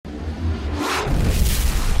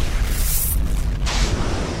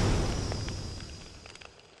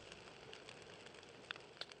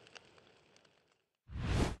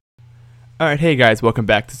Alright, hey guys, welcome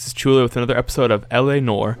back. This is Choolio with another episode of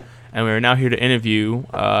Noire, and we are now here to interview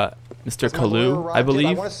Mr. Kalu, I believe.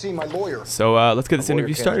 I want to see my lawyer. So let's get this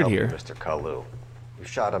interview started here. Mr. Kalu, you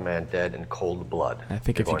shot a man dead in cold blood. I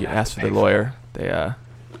think if you get asked for their lawyer, they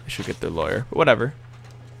should get their lawyer. But whatever.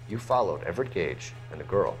 You followed Everett Gage and the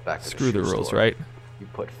girl back to the shoe Screw the rules, store. right? You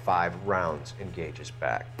put 5 rounds in Gage's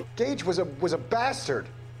back. Gage was a bastard.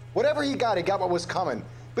 Whatever he got what was coming.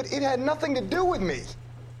 But it had nothing to do with me.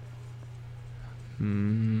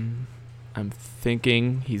 I'm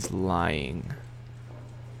thinking he's lying.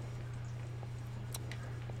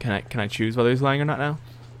 Can I choose whether he's lying or not now?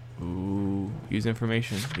 Ooh, use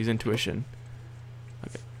information. Use intuition.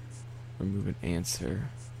 Okay. Remove an answer.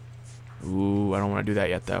 Ooh, I don't want to do that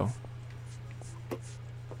yet though. You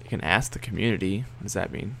can ask the community. What does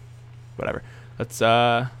that mean? Whatever. Let's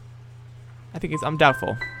I think I'm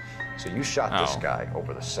doubtful. So you shot this guy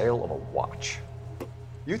over the sale of a watch.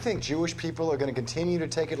 You think Jewish people are going to continue to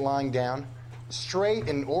take it lying down? Straight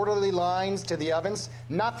and orderly lines to the ovens?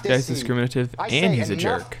 Not this Guy's scene. discriminative and he's a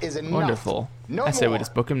jerk. Wonderful. No I say we more.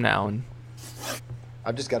 just book him now, and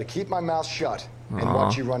I've just got to keep my mouth shut and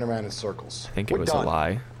watch you run around in circles. I think it We're was done. a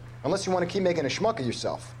lie. Unless you want to keep making a schmuck of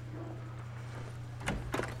yourself.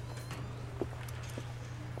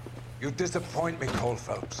 You disappoint me, Cole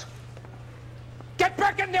Phelps. Get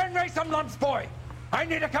back in there and raise some lumps, boy! I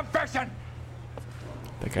need a confession!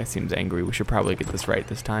 That guy seems angry. We should probably get this right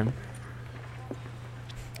this time.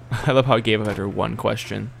 I love how he gave up after one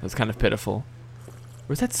question. That was kind of pitiful.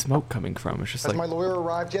 Where's that smoke coming from? It's just Has like, my lawyer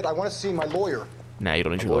arrived yet? I want to see my lawyer. nah, you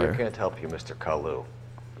don't need A your lawyer lawyer. can't help you, Mr. Kalu.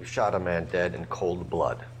 You shot a man dead in cold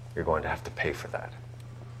blood. You're going to have to pay for that.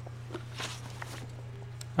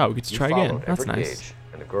 Oh, we get to You try again. followed That's Everett nice. Gage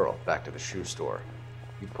and the girl back to the shoe store.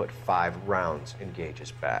 You put 5 rounds in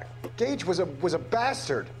Gage's back. Gage was a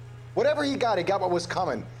bastard. Whatever he got what was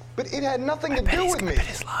coming. But it had nothing to do with me. I bet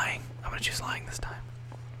he's lying. I'm gonna choose lying this time.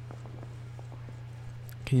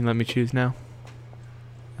 Can you let me choose now?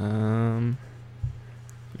 You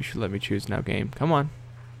should let me choose now, game. Come on.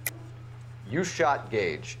 You shot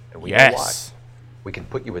Gage, and we know why. Yes. We can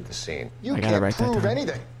put you at the scene. You I gotta can't write that prove down.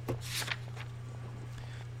 anything.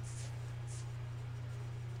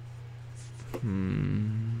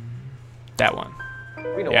 That one.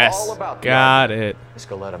 We know Yes. all about the Got argument. it. Miss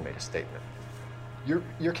Galetta made a statement.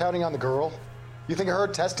 You're counting on the girl? You think her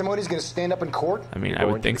testimony's gonna stand up in court? I mean, You're I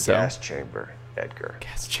going would to think the so. Gas chamber, Edgar.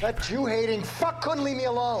 Gas chamber. That Jew-hating fuck couldn't leave me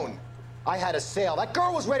alone. I had a sale. That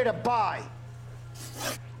girl was ready to buy.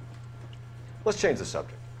 Let's change the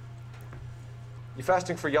subject. You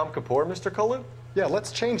fasting for Yom Kippur, Mr. Kalu? Yeah,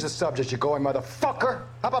 let's change the subject, you going motherfucker.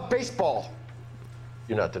 How about baseball?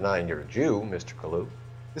 You're not denying you're a Jew, Mr. Kalu.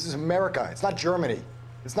 This is America. It's not Germany.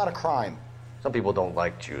 It's not a crime. Some people don't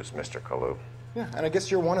like Jews, Mr. Kalu. Yeah, and I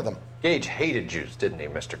guess you're one of them. Gage hated Jews, didn't he,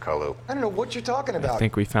 Mr. Kalu? I don't know what you're talking about. I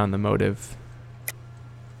think we found the motive.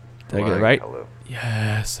 Did I get it Lying, right? Kalu.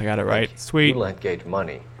 Yes, I got it right. Sweet. You lent Gage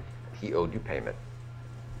money. He owed you payment.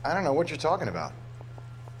 I don't know what you're talking about.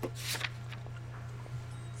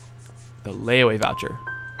 The layaway voucher.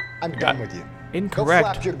 I'm done with you. Incorrect.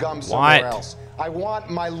 Go flap your gums somewhere What? else. I want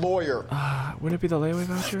my lawyer. Wouldn't it be the layaway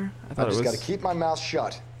voucher? I thought I've it just was. got to keep my mouth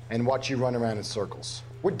shut and watch you run around in circles.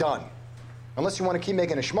 We're done. Unless you want to keep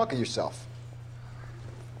making a schmuck of yourself.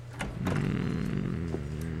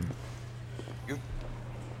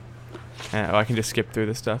 Oh, I can just skip through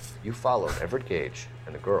this stuff. You followed Everett Gage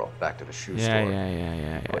and the girl back to the shoe Yeah, store.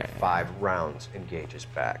 yeah. Put 5 rounds in Gage's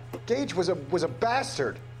back. Gage was a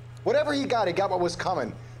bastard. Whatever he got what was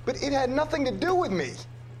coming. But it had nothing to do with me.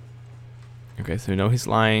 Okay, so we know he's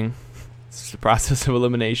lying. It's just the process of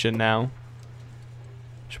elimination now.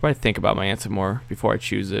 Should probably think about my answer more before I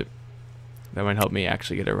choose it. That might help me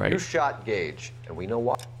actually get it You right. shot Gage, and we know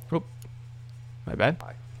why. Oh, my bad.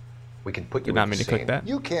 We can put you Did not at the mean to scene. click that.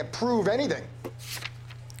 You can't prove anything.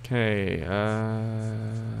 Okay,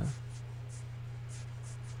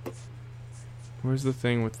 where's the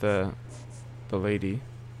thing with the lady?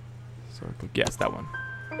 Circle. Yes, that one.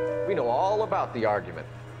 We know all about the argument.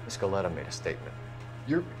 Miss Galetta made a statement.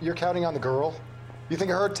 You're counting on the girl? You think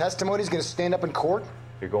her testimony's gonna stand up in court?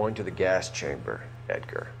 You're going to the gas chamber,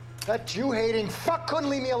 Edgar. That Jew-hating fuck couldn't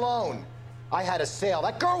leave me alone. I had a sale.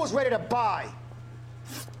 That girl was ready to buy.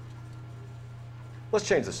 Let's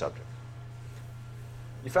change the subject.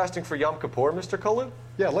 You fasting for Yom Kippur, Mr. Kalu?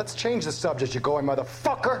 Yeah, let's change the subject, you going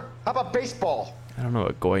motherfucker. How about baseball? I don't know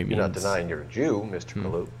what goy means. You're not denying you're a Jew, Mr.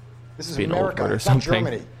 Kalu. This is Be an old America. word or It's not something.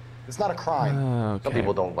 Germany. It's not a crime. Okay. Some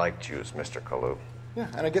people don't like Jews, Mr. Kalu. Yeah,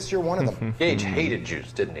 and I guess you're one of them. Gage hated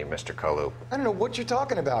Jews, didn't he, Mr. Kalu? I don't know what you're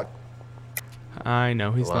talking about. I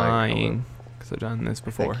know he's Lying, lying. because I've done this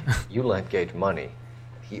before. You lent Gage money.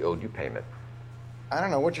 He owed you payment. I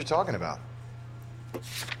don't know what you're talking about. Okay.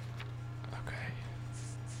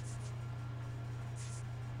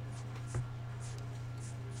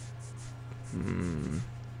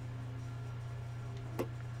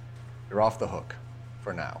 You're off the hook.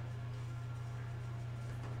 For now.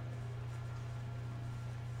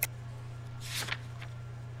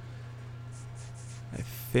 I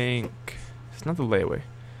think it's not the layaway.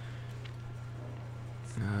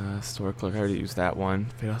 Store clerk. I already used that one.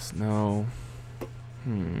 Fails. No.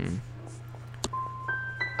 I'm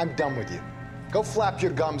done with you. Go flap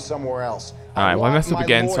your gums somewhere else. All right. Well, I messed up my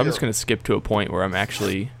again, so I'm lawyer. just gonna skip to a point where I'm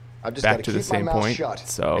actually I've just back gotta to the keep my same mouth point. shut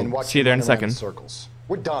So and watch see you there in a run around in second. circles.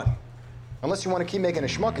 We're done. Unless you want to keep making a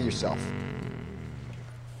schmuck of yourself.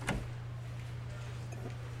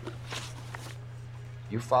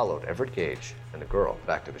 You followed Everett Gage and the girl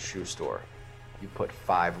back to the shoe store. You put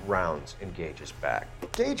 5 rounds in Gage's back.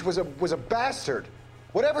 Gage was a bastard.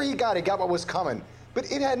 Whatever he got what was coming.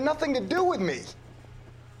 But it had nothing to do with me.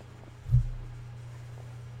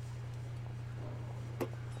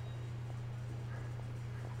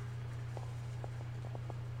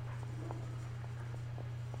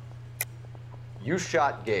 You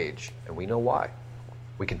shot Gage, and we know why.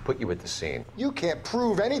 We can put you at the scene. You can't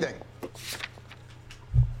prove anything.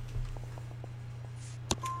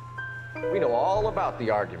 We know all about the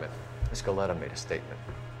argument. Miss Galetta made a statement.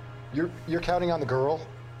 You're counting on the girl?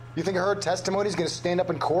 You think her testimony's gonna stand up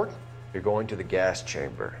in court? You're going to the gas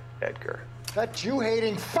chamber, Edgar. That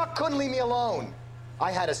Jew-hating fuck couldn't leave me alone.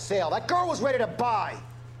 I had a sale. That girl was ready to buy.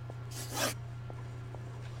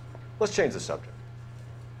 Let's change the subject.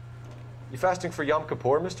 You fasting for Yom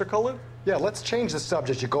Kippur, Mr. Kalu? Yeah, let's change the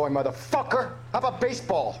subject, you going motherfucker. How about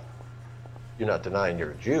baseball? You're not denying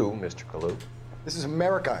you're a Jew, Mr. Kalu. This is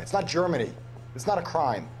America. It's not Germany. It's not a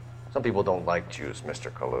crime. Some people don't like Jews, Mr.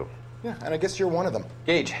 Kalu. Yeah, and I guess you're one of them.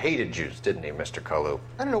 Gage hated Jews, didn't he, Mr. Kalu?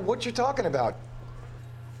 I don't know what you're talking about.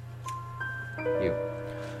 You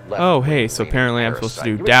left. Oh, hey. So apparently I'm supposed to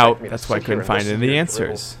do doubt. That's why I couldn't find any of the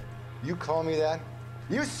answers. You call me that?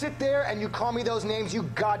 You sit there and you call me those names, you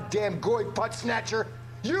goddamn goy putt snatcher.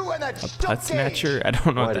 You and that Putt snatcher? I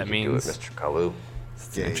don't know Why what did that you do it, means. Mr. Kalu?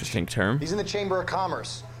 It's an interesting term. He's in the Chamber of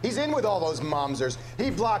Commerce. He's in with all those momsers. He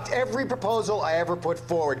blocked every proposal I ever put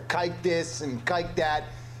forward. Kike this and kike that.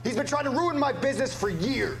 He's been trying to ruin my business for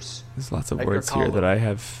years. There's lots of Edgar words here that I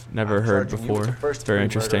have never heard charging you with before. the first It's very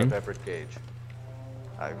degree murder interesting. of Everett Gage.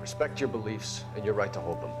 I respect your beliefs and your right to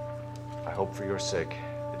hold them. I hope for your sake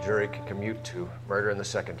the jury can commute to murder in the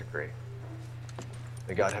 2nd degree.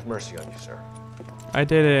 May God have mercy on you, sir. I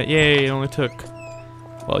did it. Yay, it only took...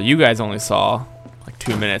 Well, you guys only saw like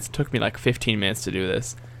 2 minutes. It took me like 15 minutes to do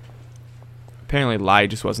this. Apparently lie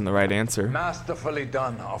just wasn't the right answer. Masterfully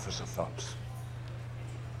done, Officer Phelps.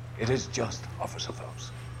 It is just Officer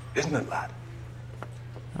Phelps. Isn't it, lad?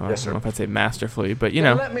 I Yes, don't sir. know if I'd say masterfully, but you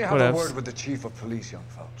Then know, let me have what a else? word with the Chief of Police, young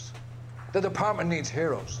Phelps. The department needs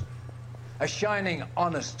heroes. A shining,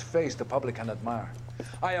 honest face the public can admire.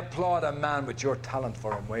 I applaud a man with your talent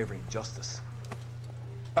for unwavering justice.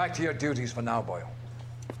 Back to your duties for now, boyo.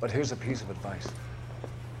 But here's a piece of advice.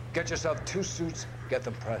 Get yourself 2 suits, get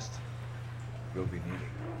them pressed. You'll be needing.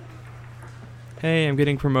 Hey, I'm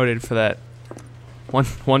getting promoted for that one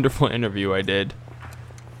wonderful interview I did.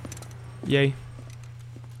 Yay.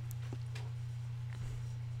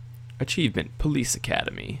 Achievement, Police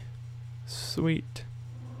Academy. Sweet.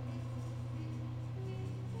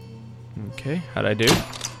 Okay, how'd I do?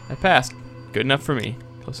 I passed. Good enough for me.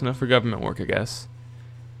 Close enough for government work, I guess.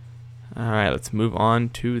 Alright, let's move on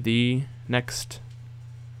to the next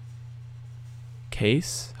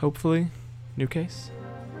case, hopefully. New case.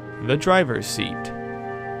 The driver's seat.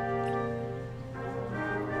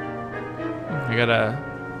 I got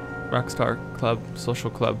a Rockstar Club, social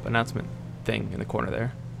club announcement thing in the corner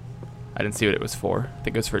there. I didn't see what it was for. I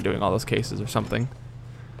think it was for doing all those cases or something.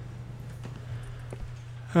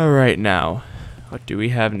 Alright, now, what do we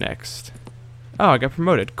have next? Oh, I got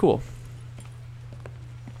promoted. Cool.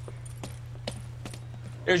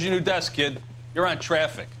 Here's your new desk, kid. You're on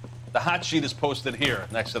traffic. The hot sheet is posted here,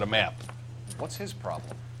 next to the map. What's his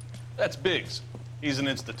problem? That's Biggs. He's an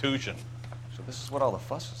institution. So this is what all the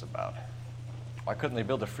fuss is about. Why couldn't they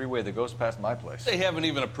build a freeway that goes past my place? They haven't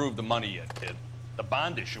even approved the money yet, kid. The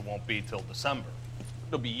bond issue won't be till December.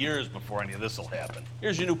 It'll be years before any of this will happen.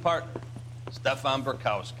 Here's your new partner, Stefan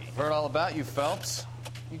Burkowski. Heard all about you, Phelps.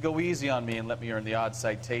 You go easy on me and let me earn the odd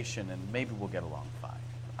citation, and maybe we'll get along fine.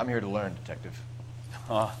 I'm here to learn, Detective.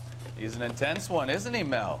 Oh, he's an intense one, isn't he,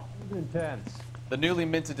 Mel? Intense. The newly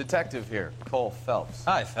minted detective here, Cole Phelps.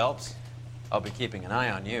 Hi, Phelps. I'll be keeping an eye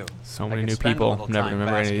on you. So I many could new spend a people. little Never time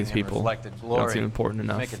remember any of basking these in people. reflected Don't glory. seem important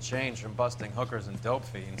enough. Make a change from busting hookers and dope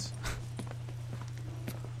fiends.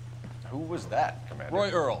 Who was that, Commander? Roy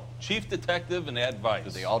Earl, chief detective and advice. Do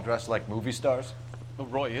they all dress like movie stars? Well,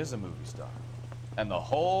 Roy is a movie star. And the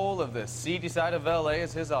whole of the seedy side of LA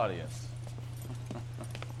is his audience.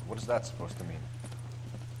 What is that supposed to mean?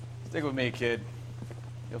 Stick with me, kid.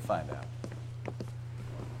 You'll find out.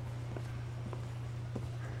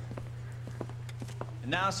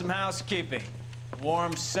 And now some housekeeping.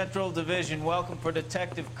 Warm Central Division welcome for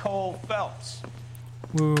Detective Cole Phelps.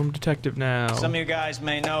 Woo, I'm detective now. Some of you guys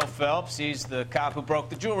may know Phelps. He's the cop who broke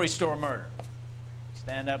the jewelry store murder.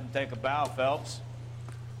 Stand up and take a bow, Phelps.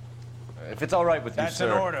 If it's all right with you, That's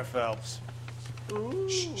sir. an order, Phelps.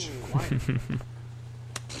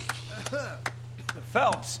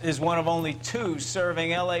 Phelps is one of only 2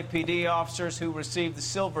 serving LAPD officers who received the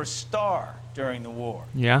Silver Star during the war.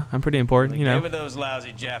 Yeah, I'm pretty important, you They know. were those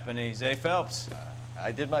lousy Japanese, eh, Phelps?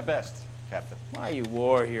 I did my best, Captain. Why are you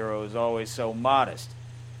war heroes always so modest?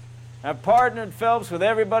 I've partnered Phelps with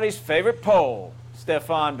everybody's favorite Pole,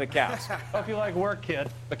 Stefan Bukowski. Hope you like work, kid.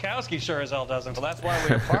 Bukowski sure as hell doesn't. Well, that's why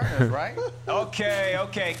we're partners, right?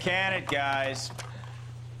 Okay, can it, guys.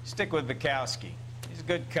 Stick with Bukowski. He's a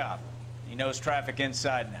good cop. He knows traffic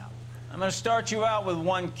inside and out. I'm gonna start you out with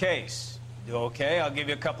 1 case. You do okay, I'll give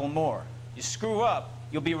you a couple more. You screw up,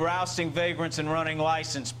 you'll be rousting vagrants and running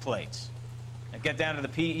license plates. Now get down to the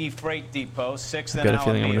PE freight depot, 6th and Got a feeling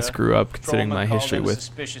I'm Alameda. gonna screw up considering my Patrolman called history in a with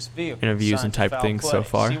suspicious vehicle interviews assigned and to type foul things so play.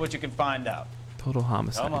 far. See what you can find out. Total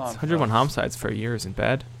homicides. Come on, 101 fellas. homicides for a year isn't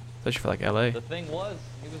bad. Especially for like LA. The thing was,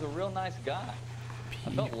 he was a real nice guy. I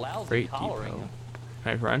felt lousy Freight collaring depot. him.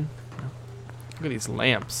 Can I run? No. Look at these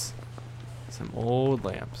lamps. Some old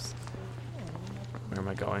lamps. Where am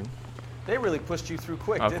I going? They really pushed you through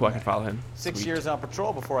quick, Oh, didn't cool, I they? can follow him. 6 Sweet. years on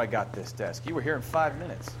patrol before I got this desk. You were here in 5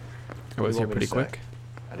 minutes. I was What here do you want me pretty to say? quick.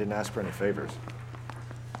 I didn't ask for any favors.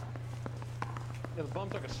 Yeah, the bum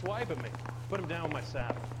took a swipe at me. Put him down with my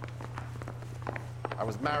saddle. I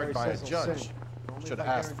was married by a judge. Should have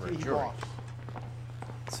asked for a jury.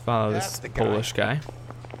 Let's follow That's this the guy. Polish guy.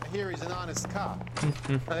 I hear he's an honest cop.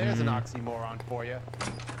 Now, there's an oxymoron for you.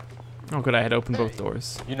 Oh, good. I had opened both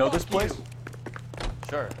doors. You know this place?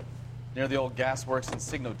 Sure. Near the old gasworks and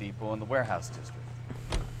Signo Depot in the warehouse district.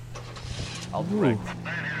 I'll direct.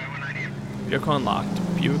 Vehicle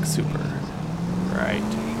unlocked. Buick Super. Right.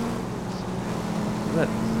 Look at that.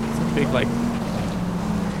 It's a big, like,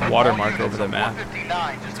 watermark over the map.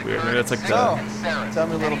 It's weird. Maybe that's like So, the. tell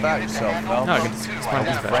me a little about yourself, Phelps. No, I can just find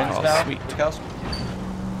these Friends calls. now, Sweet.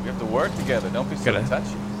 Bukowski? We have to work together. Don't be so Gotta-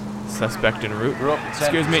 touchy. Suspect en route. Grew up in San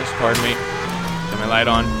Excuse me. Francisco. Pardon me. Got my light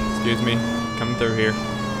on. Excuse me. Coming through here.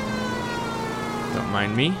 Don't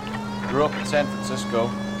mind me. Grew up in San Francisco.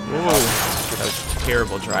 Whoa. That was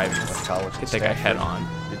terrible driving. College Hit at that guy head Stanford.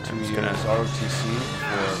 on. Did 2 Just years gonna- ROTC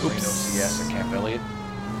for Reno Oops. CS at Camp Elliott.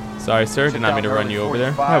 Sorry, sir. Did Sit not mean down to run early you over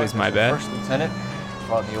there. 45 That was my as a bad. First lieutenant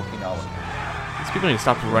fought in the Okinawa. These people need to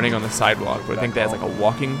stop running on the sidewalk. But I think that's like a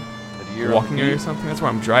walking Did a year on the area or beat. something. That's where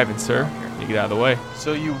I'm driving, sir. You get out of the way.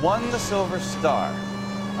 So you won the Silver Star.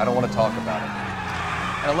 I don't want to talk about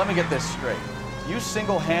it. Now let me get this straight. You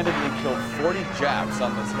single-handedly killed 40 Japs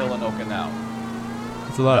on this hill in Okinawa.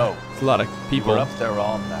 It's a lot. No. It's a lot of You people. were up there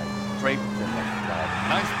all night, draped in the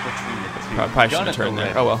nice platoon of two. Probably Gun shouldn't at have turned the there.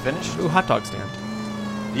 ready. Oh well. Finished? Ooh, hot dog stand.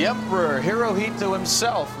 The Emperor Hirohito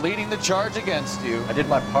himself leading the charge against you. I did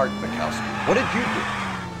my part, Bukowski. What did you do?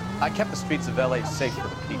 I kept the streets of LA safe for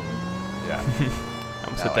the people. Yeah. I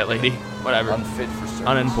almost hit that lady. Whatever. Unfit for service.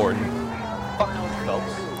 Unimportant. Fuck you,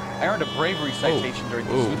 Phelps. I earned a bravery citation during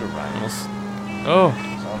the Ooh. Zuda riot. Almost. Oh.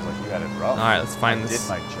 Sounds like you had it rough. All right. Let's find I this. did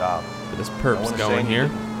my job. Where this No perp's one's going saying you here.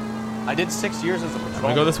 didn't. I did 6 years as a I'm patrolman.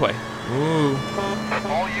 gonna go this way. Ooh.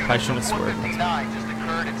 All I shouldn't have swerved. 459 just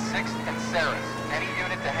occurred at 6th and Sarah's. Any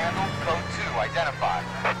unit to handle, code 2, identified.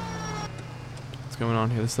 What's going on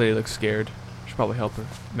here? This lady looks scared. Should probably help her.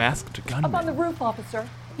 Masked Up on the gunman. roof, officer.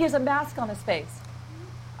 He has a mask on his face.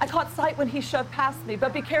 I caught sight when he shoved past me,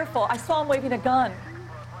 but be careful. I saw him waving a gun.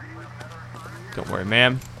 Don't worry,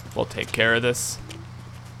 ma'am. We'll take care of this.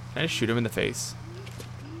 Can I just shoot him in the face?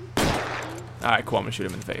 Alright, cool. I'm gonna shoot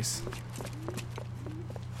him in the face.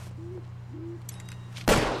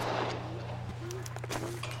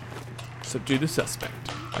 Subdue the suspect.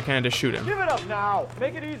 Why can't I just shoot him? Give it up now.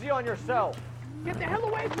 Make it easy on yourself. Get the hell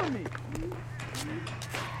away from me.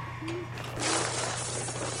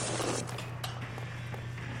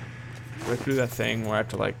 Do I have to do that thing where I have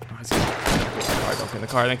to like... Oh, get in the car. Don't get in the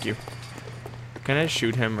car. Thank you. Can I just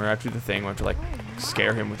shoot him or I have to do the thing where I have to like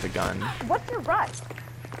scare him with the gun? What's your rush?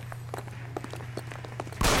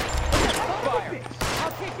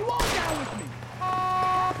 I'll take you all down with me.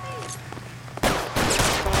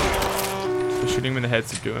 So shooting him in the head,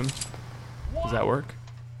 subdue him. Does that work?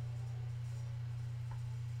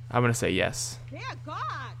 I'm gonna say yes. Dear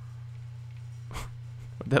God.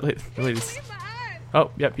 That lady's.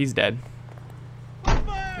 Oh, yep, he's dead.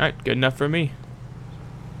 Alright, good enough for me.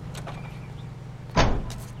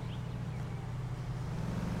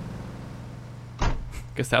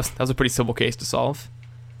 Guess that was a pretty simple case to solve.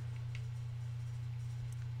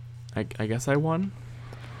 I guess I won?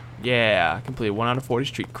 Yeah, I completed 1 out of 40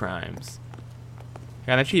 street crimes.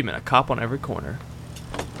 Got an achievement, a cop on every corner.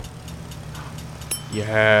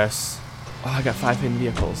 Yes. Oh, I got 5 hidden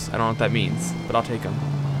vehicles. I don't know what that means, but I'll take them.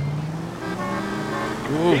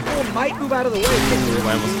 Ooh. People might move out of the way.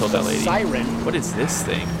 I almost killed that lady. Siren. What is this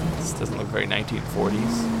thing? This doesn't look very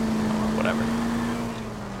 1940s. Whatever.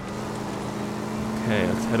 Okay,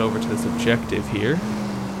 let's head over to this objective here.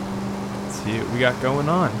 Let's see what we got going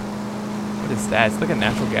on. What is that? It's like a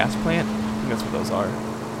natural gas plant? I think that's what those are.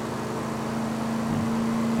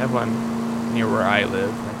 I have one near where I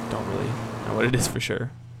live. I don't really know what it is for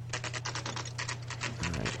sure.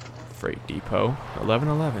 Alright, freight depot.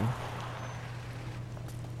 1111.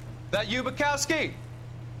 That you, Bukowski?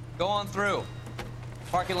 Go on through.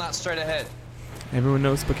 Parking lot straight ahead. Everyone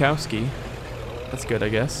knows Bukowski. That's good, I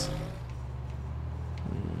guess.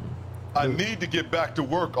 I need to get back to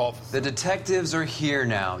work, officer. The detectives are here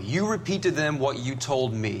now. You repeat to them what you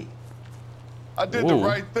told me. I did the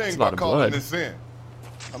right thing by calling this in.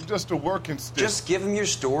 I'm just a working stiff. Just give them your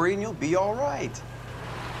story and you'll be all right.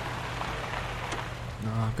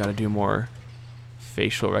 Oh, I've got to do more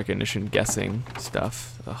facial recognition guessing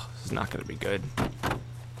stuff. Ugh, this is not going to be good.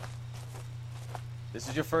 This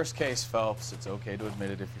is your first case, Phelps. It's okay to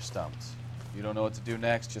admit it if you're stumped. If you don't know what to do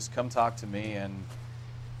next, just come talk to me and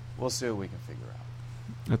we'll see what we can figure out.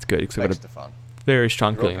 That's good, because I've got a very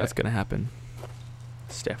strong feeling that's going to happen.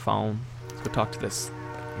 Stefan. Let's go talk to this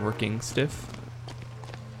working stiff.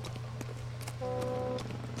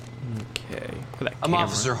 Okay. For that I'm camera.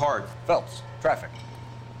 Officer Hart. Phelps, traffic.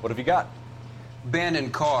 What have you got?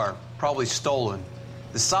 Abandoned car, probably stolen.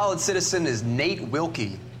 The solid citizen is Nate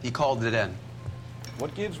Wilkie. He called it in.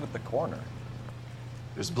 What gives with the corner?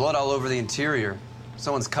 There's blood all over the interior.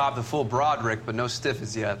 Someone's copped a full Broderick, but no stiff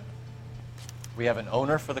as yet. We have an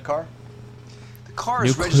owner for the car? The car New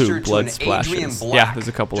is clue, registered to blood an Adrian splashes. Black, Yeah, there's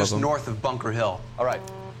a couple of just them. north of Bunker Hill. All right,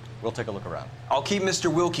 we'll take a look around. I'll keep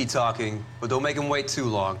Mr. Wilkie talking, but don't make him wait too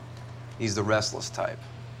long. He's the restless type.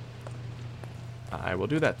 I will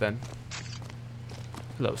do that then.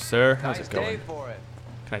 Hello, sir. How's it going? For it.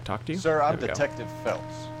 Can I talk to you? Sir, I'm There we go. Detective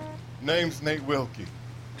Phelps. Name's Nate Wilkie.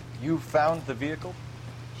 You found the vehicle?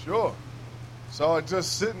 Sure. Saw it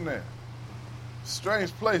just sitting there.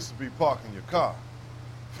 Strange place to be parking your car.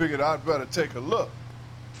 Figured I'd better take a look.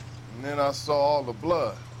 And then I saw all the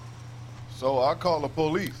blood. So I called the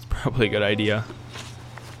police. Probably a good idea.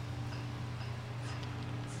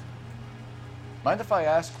 Mind if I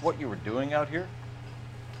ask what you were doing out here?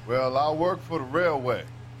 Well, I work for the railway.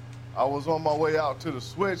 I was on my way out to the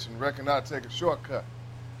switch and reckoned I'd take a shortcut.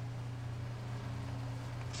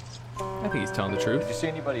 I think he's telling the truth. Did you see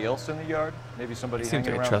anybody else in the yard? Maybe somebody He seems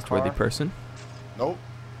hanging like a around trustworthy the car? person. Nope.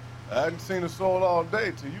 I hadn't seen a soul all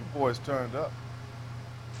day till you boys turned up.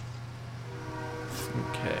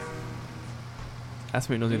 Okay. Ask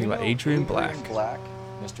me if he knows anything about Adrian Black. Black,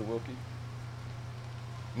 Mr. Wilkie?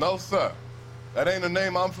 No, sir. That ain't a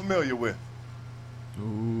name I'm familiar with.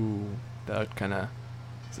 Ooh, that kind of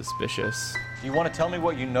suspicious. Do you want to tell me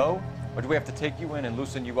what you know? Or do we have to take you in and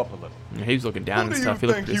loosen you up a little? Yeah, he was looking down Who and do stuff. you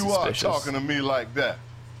He think looked you suspicious. are talking to me like that?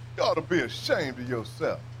 You ought to be ashamed of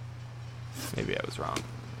yourself. Maybe I was wrong.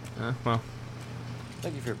 Well.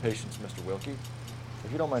 Thank you for your patience, Mr. Wilkie.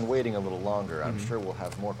 If you don't mind waiting a little longer, I'm Mhm. sure we'll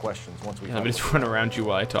have more questions once we Yeah, let me just run around you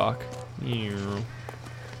while I talk. Is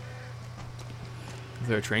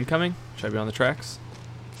there a train coming? Should I be on the tracks?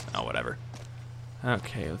 Oh, whatever.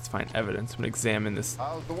 Okay, let's find evidence. I'm gonna examine this.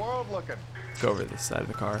 How's the world looking? Let's go over to this side of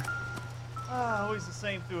the car. Always the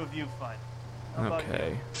same through a viewfinder. How about you?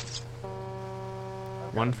 Okay.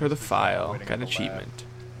 One for the file. Got an achievement.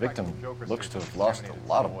 Victim looks to have lost a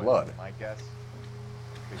lot of blood.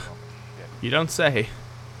 You don't say.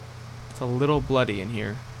 It's a little bloody in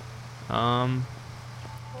here.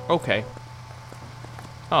 Okay.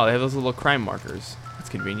 Oh, they have those little crime markers. That's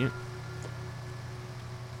convenient.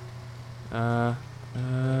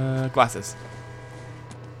 Glasses.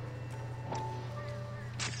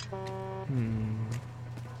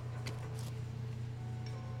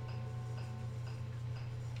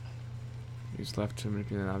 Use left to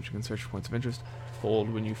manipulate an object and search for points of interest.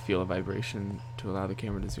 Hold when you feel a vibration to allow the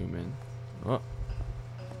camera to zoom in. Oh.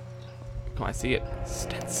 Come on, I see it.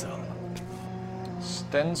 Stencil.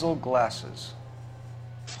 Stencil glasses.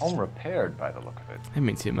 Home repaired by the look of it. That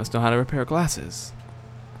means he must know how to repair glasses.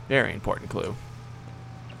 Very important clue.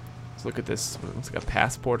 Let's look at this. It looks like a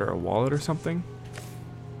passport or a wallet or something.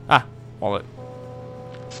 Ah, wallet.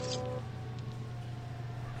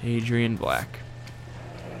 Adrian Black.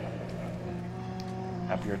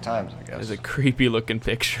 Happier times, I guess. There's a creepy looking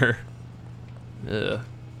picture. Ugh.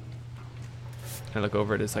 Can I look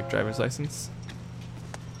over at his like driver's license?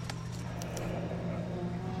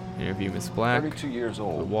 Interview Miss Black. 32 years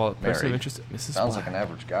old. The wallet. Person of married. interest. Mrs. Sounds Black. like an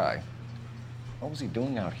average guy. What was he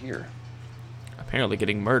doing out here? Apparently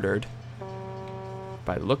getting murdered.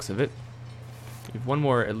 By the looks of it. We have one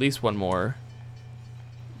more, at least one more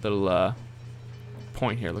little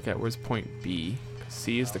point here. Look at where's point B.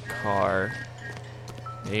 C is the car.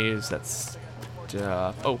 A is that stuff.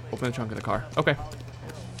 Oh, open the trunk of the car. Okay.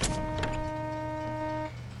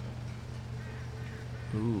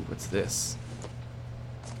 Ooh, what's this?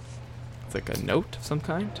 It's like a note of some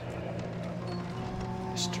kind.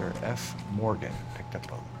 Mr. F. Morgan picked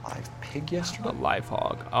up a live pig yesterday? A live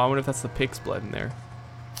hog. Oh, I wonder if that's the pig's blood in there.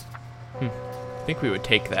 I think we would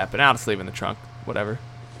take that, but now just leave it in the trunk. Whatever.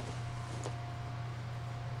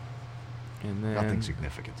 And then Nothing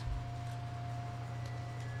significant.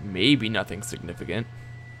 Maybe nothing significant.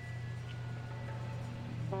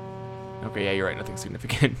 Okay, yeah, you're right. Nothing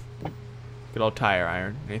significant. Good old tire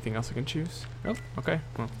iron. Anything else I can choose? Nope. Okay.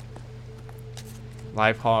 Well,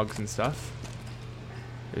 live hogs and stuff.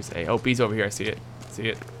 There's a. Oh, bees over here. I see it. See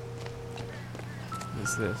it. What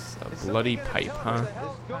is this? A bloody pipe, huh?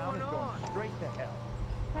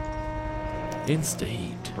 Insta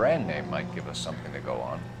heat. Brand name might give us something to go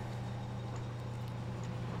on.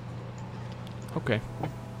 Okay.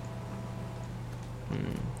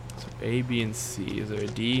 So A, B, and C. Is there a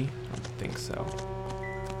D? I don't think so.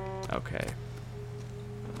 Okay.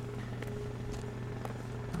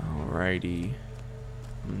 Alrighty.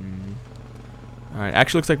 Alright,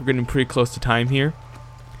 actually looks like we're getting pretty close to time here.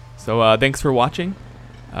 So thanks for watching.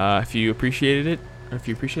 If you appreciated it, or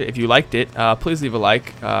if you liked it, please leave a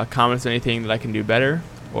like. Comments anything that I can do better,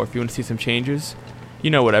 or if you want to see some changes, you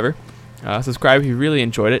know, whatever. Subscribe if you really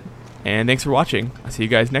enjoyed it. And thanks for watching. I'll see you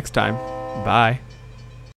guys next time. Bye.